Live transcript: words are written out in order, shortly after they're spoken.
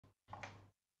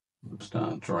we'll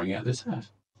start drawing out this hat.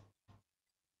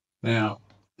 Now,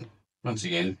 once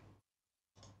again,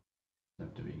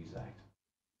 have to be exact.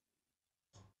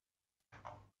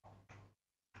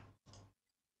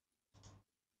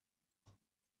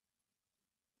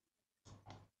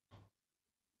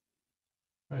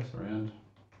 Trace around.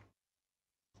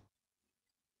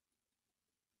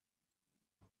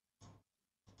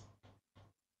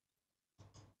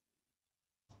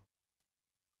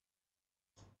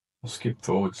 I'll skip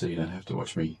forward so you don't have to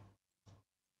watch me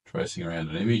tracing around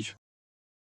an image.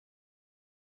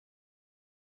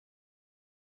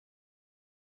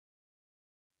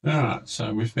 Alright,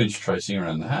 so we've finished tracing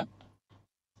around the hat.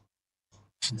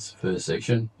 That's the first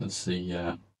section. That's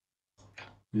the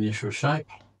initial shape.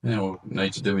 Now what we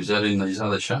need to do is add in these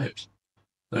other shapes.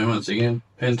 So once again,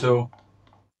 pen tool,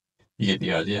 you get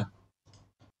the idea.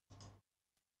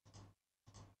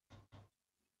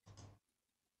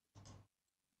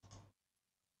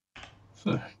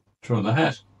 So, draw the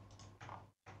hat.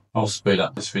 I'll speed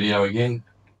up this video again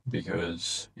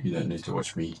because you don't need to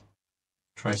watch me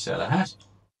trace out a hat.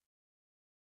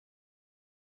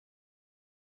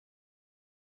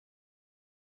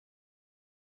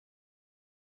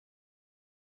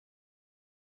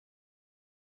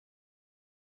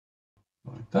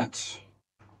 Like that.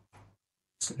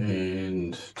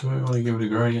 And do I want to give it a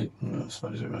gradient? No, I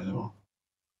suppose it may as well.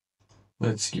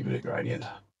 Let's give it a gradient.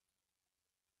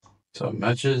 So it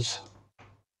matches.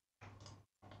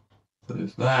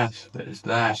 There's that, there's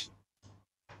that.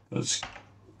 Let's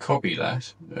copy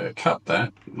that, cut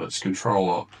that. Let's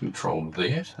Control V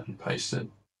it and paste it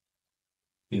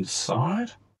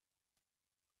inside.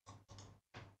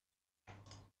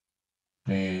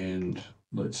 And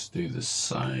let's do the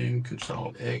same.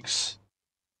 Control X,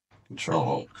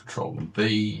 Control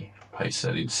V, paste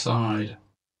that inside.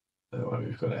 That way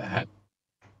we've got our hat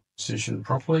positioned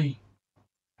properly.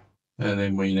 And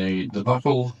then we need the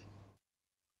buckle.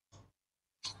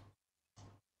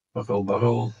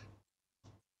 Buckle.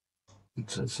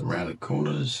 So some rounded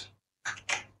corners.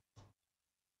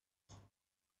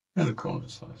 Rounded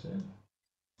corners, like I said.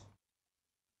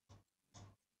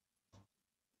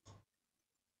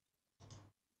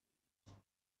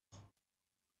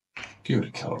 Give it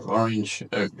a colour of orange.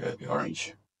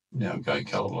 Orange. Now go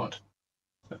colour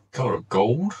colour of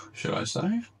gold, should I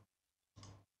say.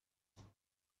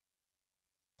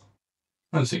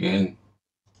 Once again,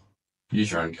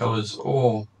 use your own colours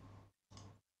or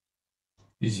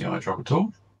use the eyedropper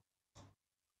tool.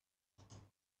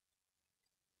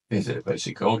 There's a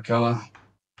basic gold colour.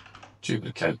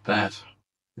 Duplicate that,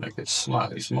 make it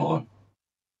slightly smaller.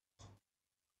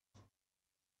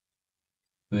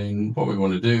 Then what we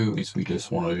want to do is we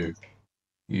just want to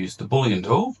use the Boolean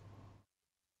tool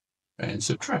and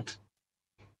subtract.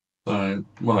 So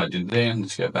what I did there,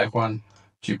 let's go back one,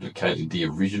 duplicated the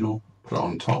original, put it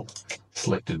on top,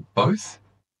 selected both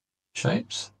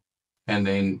shapes, and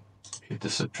then hit the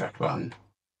subtract button.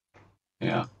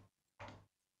 Now,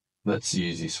 that's the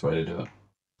easiest way to do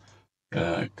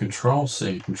it. Control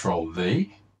C, Control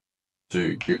V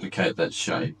to duplicate that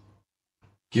shape,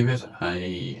 give it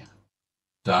a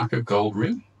darker gold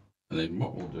rim, and then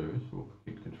what we'll do is we'll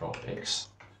hit Control X,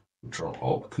 Control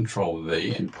Alt, Control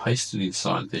V, and paste it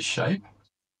inside this shape.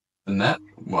 And that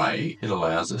way it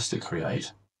allows us to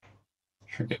create,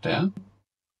 shrink it down,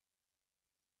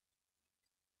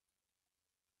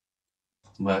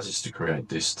 allows us to create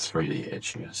this 3D edge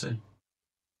here, see?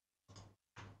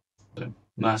 So,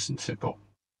 nice and simple.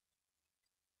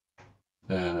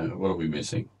 What are we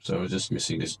missing? So we're just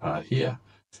missing this part here.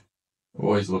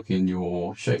 Always look in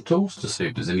your shape tools to see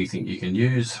if there's anything you can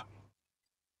use.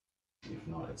 If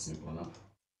not, it's simple enough.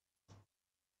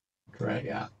 Drag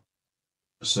out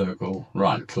a circle,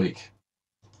 right click,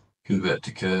 convert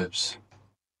to curves.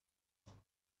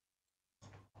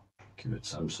 Give it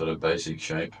some sort of basic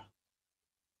shape.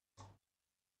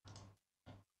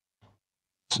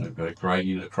 I've got a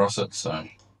gradient across it, so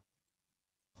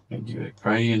I'll give it a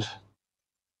gradient.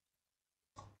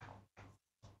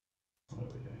 What are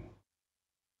we doing?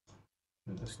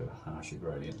 And it's got a harsher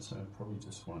gradient, so I probably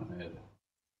just want to add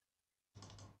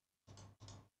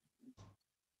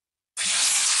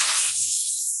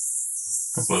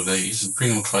a couple of these and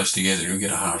bring them close together. You'll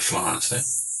get a harsh line, see?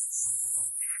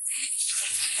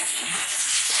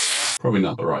 Probably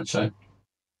not the right shape.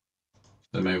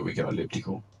 So maybe we go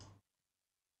elliptical.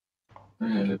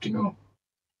 Yeah, elliptical.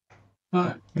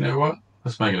 No, you know what?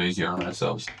 Let's make it easier on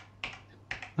ourselves.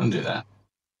 Undo that.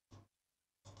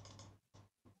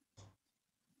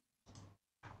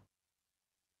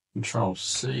 Control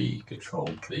C, Control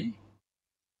V,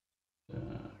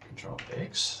 Control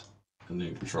X, and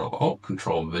then Control Alt,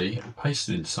 Control V, and paste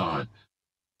it inside.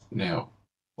 Now,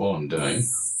 all I'm doing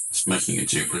is making a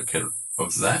duplicate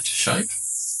of that shape.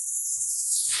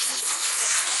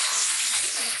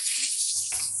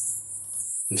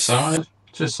 Inside,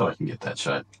 just so I can get that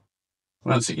shape.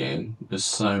 Once again, there's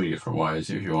so many different ways.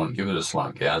 If you want, give it a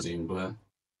slight Gaussian blur.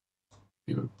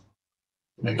 You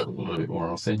make it a little bit more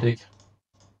authentic.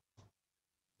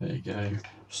 There you go.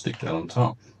 Stick that on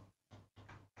top.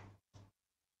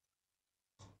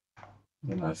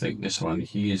 And I think this one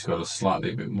here's got a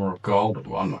slightly bit more of gold.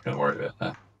 Well, I'm not going to worry about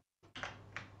that.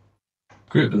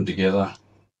 Group them together.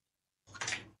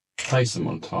 Place them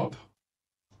on top.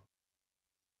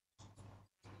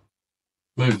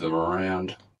 Move them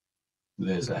around.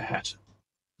 There's our hat.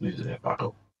 There's our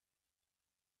buckle.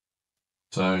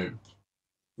 So,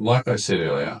 like I said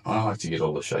earlier, I like to get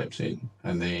all the shapes in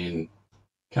and then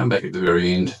come back at the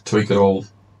very end, tweak it all.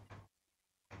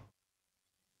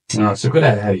 Alright, so we've got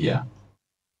our hat here.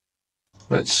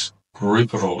 Let's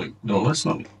group it all. No, let's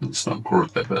not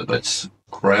group it, but let's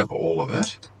grab all of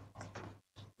it.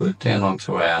 Put it down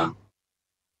onto our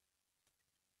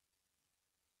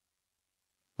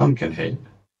pumpkin head.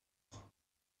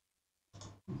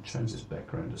 Change this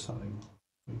background to something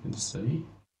we can see.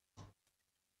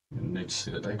 You're going to need to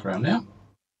see the background now.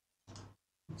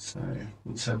 So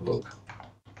let's have a look.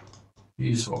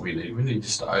 Here's what we need. We need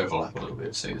just to overlap a little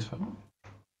bit. See this one?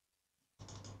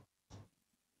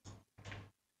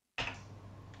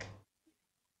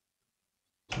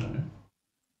 So,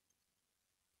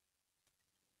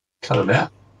 cut it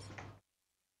out.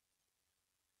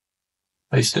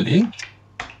 Paste it in.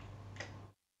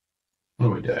 What are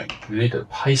we doing? We need to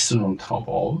paste it on top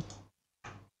of.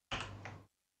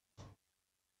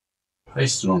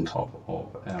 Paste it on top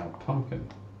of our pumpkin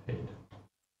head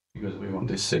because we want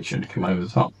this section to come over the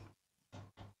top.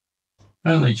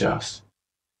 Only just.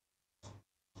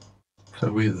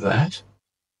 So with that,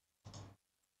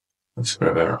 let's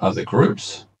grab our other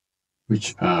groups,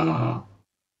 which are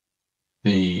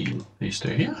these two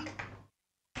here.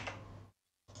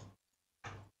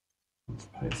 Let's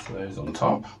paste those on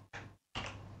top.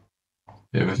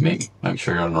 Bear with me, make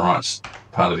sure you're on the right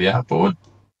part of the artboard.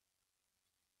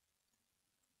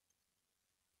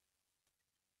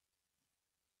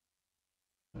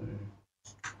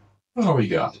 What do we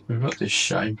got? We've got this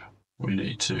shape. We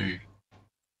need to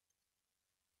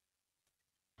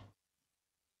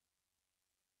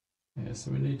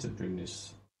so we need to bring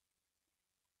this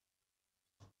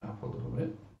up a little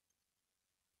bit.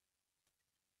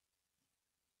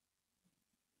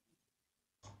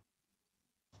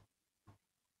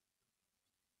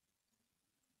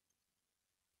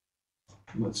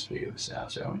 Let's figure this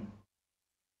out, shall we?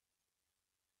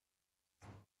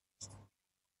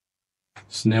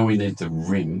 So now we need the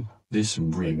rim, this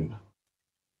rim,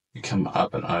 to come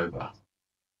up and over.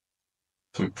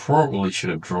 So we probably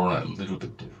should have drawn it a little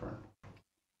bit different.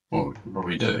 Well, what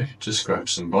we do, just grab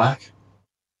some black,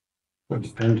 grab the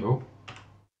pen tool,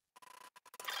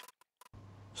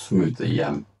 smooth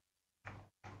the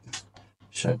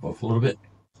shape off a little bit.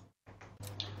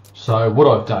 So what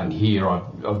I've done here,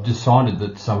 I've decided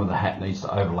that some of the hat needs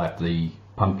to overlap the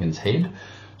pumpkin's head.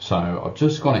 So I've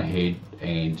just gone ahead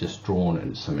and just drawn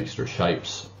in some extra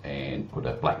shapes and put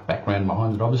a black background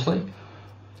behind it, obviously,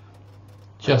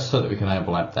 just so that we can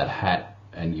overlap that hat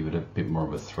and give it a bit more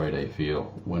of a 3D feel.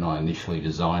 When I initially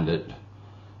designed it,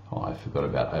 I forgot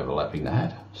about overlapping the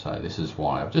hat. So this is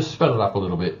why I've just sped it up a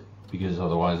little bit, because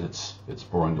otherwise it's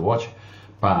boring to watch.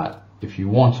 But if you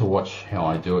want to watch how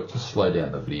I do it, just slow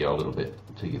down the video a little bit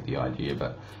to get the idea,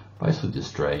 but basically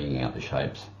just dragging out the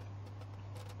shapes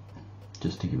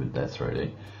just to give it that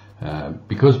 3D.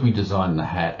 Because we designed the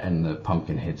hat and the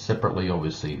pumpkin head separately,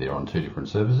 obviously they're on two different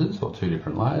surfaces or two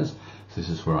different layers. So this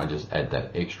is where I just add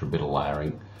that extra bit of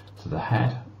layering to the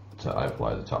hat to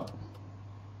overlay the top.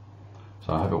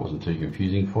 So I hope it wasn't too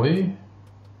confusing for you.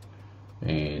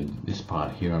 And this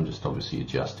part here, I'm just obviously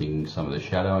adjusting some of the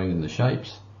shadowing and the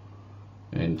shapes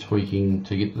and tweaking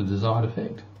to get the desired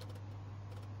effect.